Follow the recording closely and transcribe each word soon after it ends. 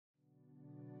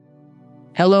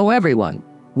Hello everyone.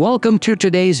 Welcome to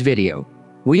today's video.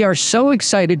 We are so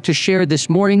excited to share this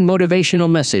morning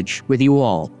motivational message with you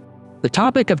all. The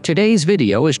topic of today's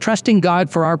video is trusting God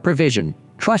for our provision,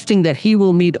 trusting that He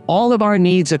will meet all of our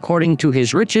needs according to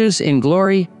His riches in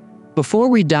glory. Before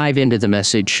we dive into the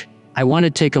message, I want to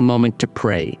take a moment to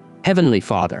pray. Heavenly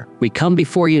Father, we come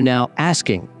before you now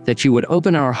asking that you would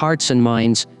open our hearts and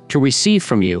minds to receive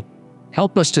from you.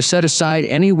 Help us to set aside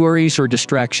any worries or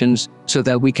distractions so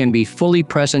that we can be fully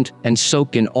present and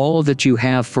soak in all that you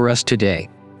have for us today.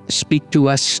 Speak to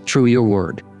us through your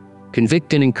word.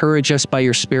 Convict and encourage us by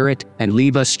your Spirit and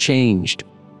leave us changed.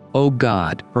 O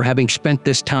God, for having spent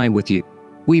this time with you,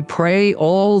 we pray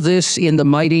all this in the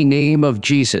mighty name of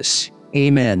Jesus.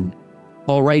 Amen.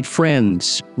 All right,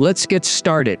 friends, let's get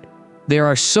started. There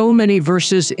are so many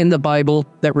verses in the Bible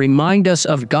that remind us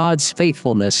of God's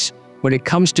faithfulness when it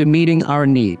comes to meeting our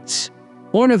needs.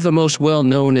 One of the most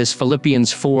well-known is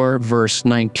Philippians 4, verse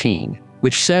 19,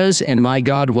 which says, "And my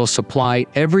God will supply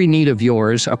every need of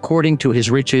yours according to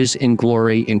His riches in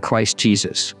glory in Christ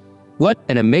Jesus." What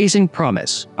an amazing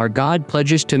promise! Our God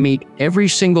pledges to meet every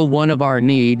single one of our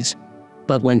needs,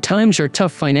 but when times are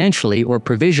tough financially or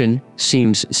provision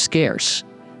seems scarce,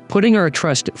 putting our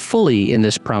trust fully in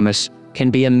this promise can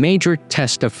be a major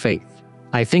test of faith.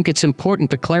 I think it's important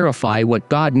to clarify what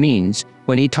God means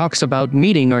when He talks about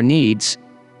meeting our needs.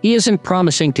 He isn't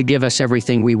promising to give us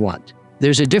everything we want.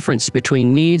 There's a difference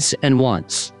between needs and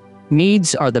wants.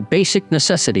 Needs are the basic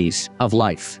necessities of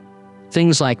life.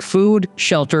 Things like food,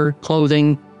 shelter,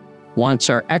 clothing. Wants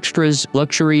are extras,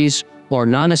 luxuries, or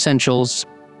non-essentials.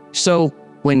 So,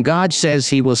 when God says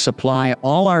He will supply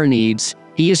all our needs,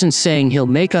 He isn't saying He'll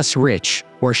make us rich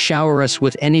or shower us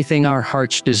with anything our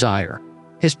hearts desire.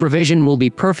 His provision will be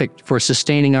perfect for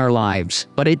sustaining our lives,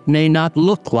 but it may not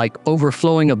look like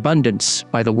overflowing abundance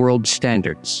by the world's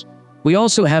standards. We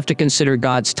also have to consider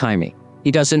God's timing.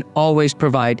 He doesn't always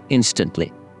provide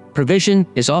instantly. Provision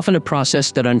is often a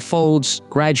process that unfolds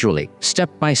gradually,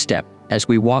 step by step, as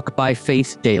we walk by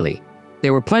faith daily.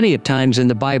 There were plenty of times in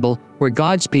the Bible where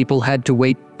God's people had to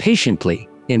wait patiently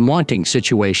in wanting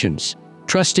situations,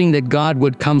 trusting that God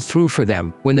would come through for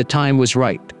them when the time was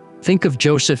right. Think of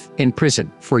Joseph in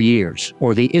prison for years,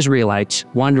 or the Israelites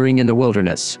wandering in the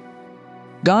wilderness.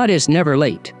 God is never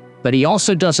late, but He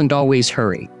also doesn't always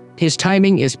hurry. His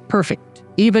timing is perfect,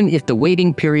 even if the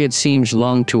waiting period seems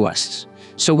long to us.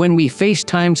 So when we face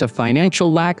times of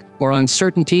financial lack or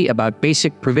uncertainty about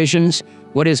basic provisions,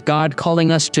 what is God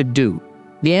calling us to do?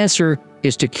 The answer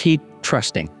is to keep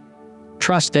trusting.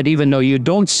 Trust that even though you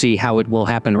don't see how it will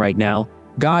happen right now,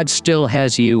 God still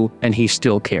has you and He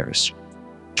still cares.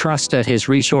 Trust that His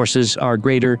resources are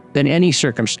greater than any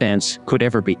circumstance could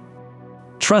ever be.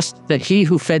 Trust that He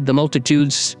who fed the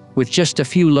multitudes with just a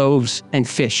few loaves and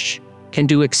fish can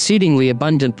do exceedingly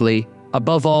abundantly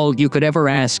above all you could ever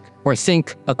ask or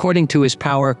think, according to His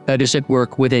power that is at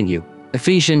work within you.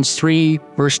 Ephesians 3,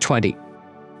 verse 20.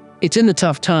 It's in the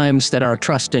tough times that our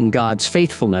trust in God's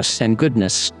faithfulness and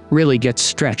goodness really gets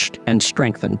stretched and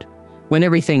strengthened. When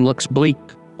everything looks bleak,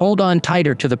 hold on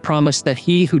tighter to the promise that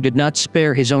He who did not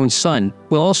spare His own Son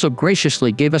will also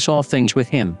graciously give us all things with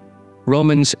Him.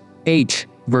 Romans 8,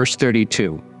 verse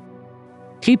 32.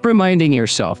 Keep reminding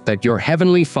yourself that your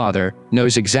Heavenly Father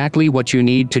knows exactly what you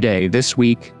need today, this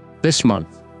week, this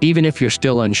month, even if you're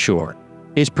still unsure.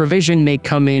 His provision may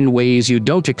come in ways you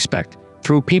don't expect,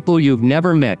 through people you've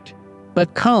never met.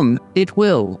 But come, it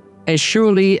will, as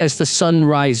surely as the sun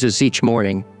rises each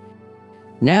morning.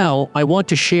 Now, I want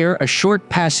to share a short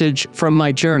passage from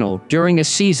my journal during a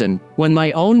season when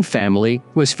my own family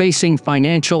was facing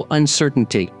financial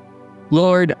uncertainty.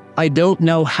 Lord, I don't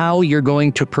know how you're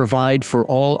going to provide for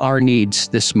all our needs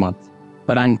this month,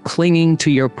 but I'm clinging to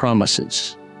your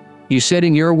promises. You said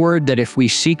in your word that if we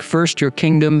seek first your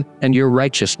kingdom and your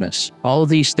righteousness, all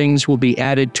these things will be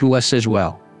added to us as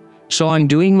well. So I'm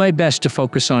doing my best to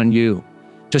focus on you,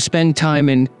 to spend time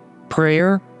in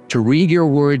prayer, to read your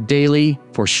word daily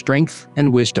for strength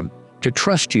and wisdom, to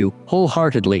trust you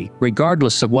wholeheartedly,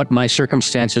 regardless of what my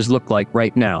circumstances look like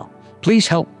right now. Please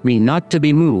help me not to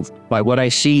be moved by what I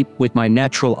see with my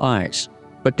natural eyes,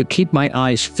 but to keep my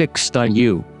eyes fixed on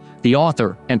you, the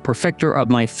author and perfecter of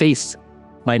my faith.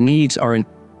 My needs are in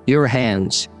your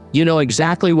hands. You know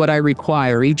exactly what I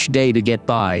require each day to get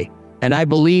by, and I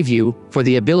believe you for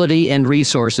the ability and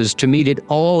resources to meet it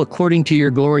all according to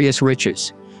your glorious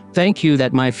riches. Thank you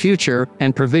that my future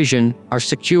and provision are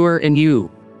secure in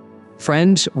you.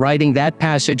 Friends, writing that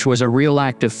passage was a real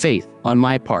act of faith on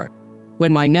my part.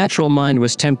 When my natural mind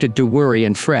was tempted to worry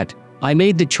and fret, I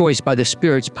made the choice by the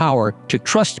Spirit's power to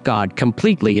trust God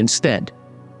completely instead.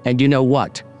 And you know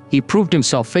what? He proved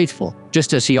himself faithful,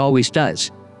 just as he always does.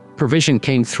 Provision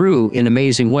came through in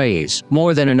amazing ways,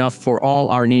 more than enough for all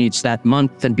our needs that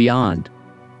month and beyond.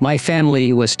 My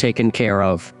family was taken care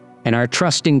of, and our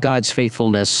trust in God's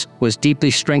faithfulness was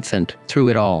deeply strengthened through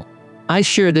it all. I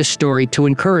share this story to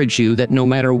encourage you that no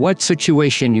matter what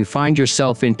situation you find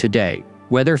yourself in today,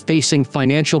 whether facing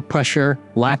financial pressure,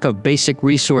 lack of basic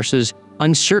resources,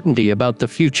 uncertainty about the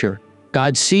future,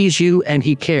 God sees you and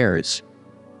He cares.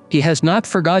 He has not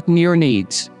forgotten your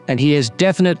needs, and He has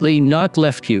definitely not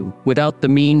left you without the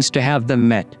means to have them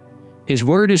met. His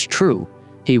word is true.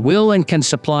 He will and can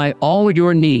supply all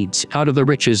your needs out of the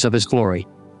riches of His glory.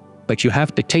 But you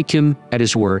have to take Him at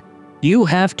His word. You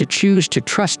have to choose to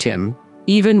trust Him,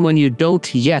 even when you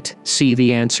don't yet see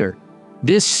the answer.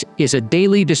 This is a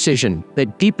daily decision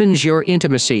that deepens your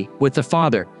intimacy with the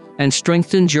Father and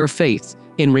strengthens your faith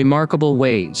in remarkable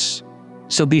ways.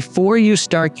 So before you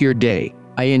start your day,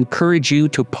 I encourage you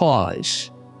to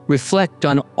pause, reflect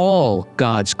on all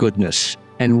God's goodness,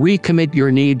 and recommit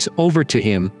your needs over to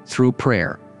Him through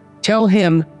prayer. Tell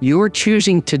Him you're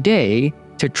choosing today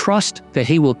to trust that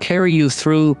He will carry you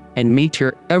through and meet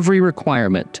your every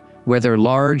requirement, whether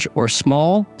large or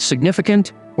small,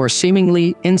 significant or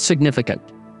seemingly insignificant.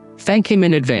 Thank Him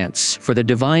in advance for the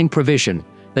divine provision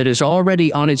that is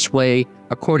already on its way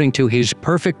according to His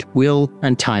perfect will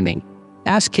and timing.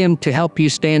 Ask Him to help you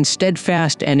stand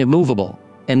steadfast and immovable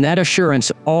in that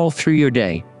assurance all through your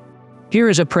day. Here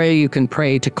is a prayer you can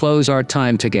pray to close our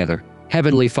time together.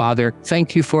 Heavenly Father,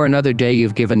 thank you for another day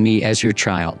you've given me as your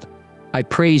child. I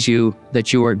praise you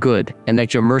that you are good and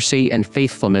that your mercy and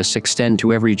faithfulness extend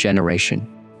to every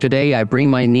generation. Today I bring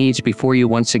my needs before you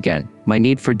once again, my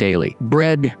need for daily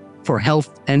bread, for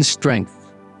health and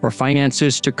strength, for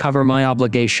finances to cover my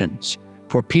obligations,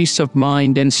 for peace of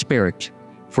mind and spirit,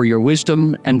 for your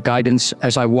wisdom and guidance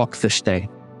as I walk this day.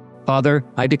 Father,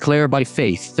 I declare by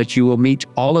faith that you will meet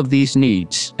all of these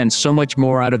needs and so much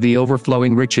more out of the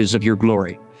overflowing riches of your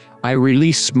glory. I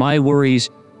release my worries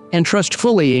and trust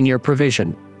fully in your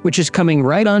provision, which is coming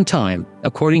right on time,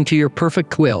 according to your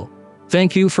perfect will.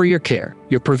 Thank you for your care,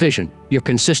 your provision, your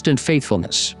consistent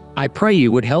faithfulness. I pray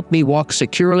you would help me walk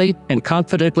securely and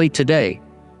confidently today,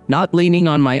 not leaning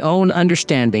on my own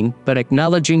understanding, but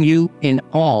acknowledging you in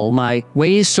all my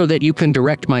ways so that you can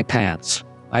direct my paths.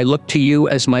 I look to you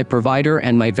as my provider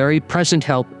and my very present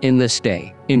help in this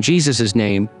day. In Jesus'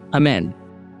 name, amen.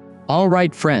 All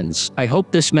right, friends, I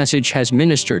hope this message has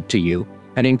ministered to you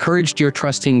and encouraged your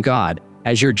trust in God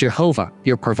as your Jehovah,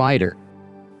 your provider.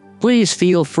 Please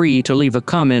feel free to leave a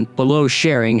comment below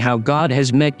sharing how God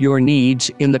has met your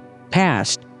needs in the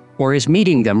past or is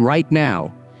meeting them right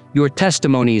now. Your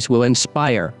testimonies will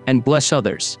inspire and bless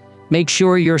others. Make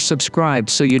sure you're subscribed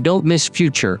so you don't miss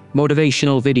future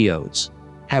motivational videos.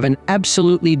 Have an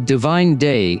absolutely divine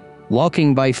day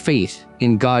walking by faith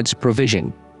in God's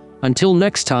provision. Until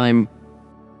next time,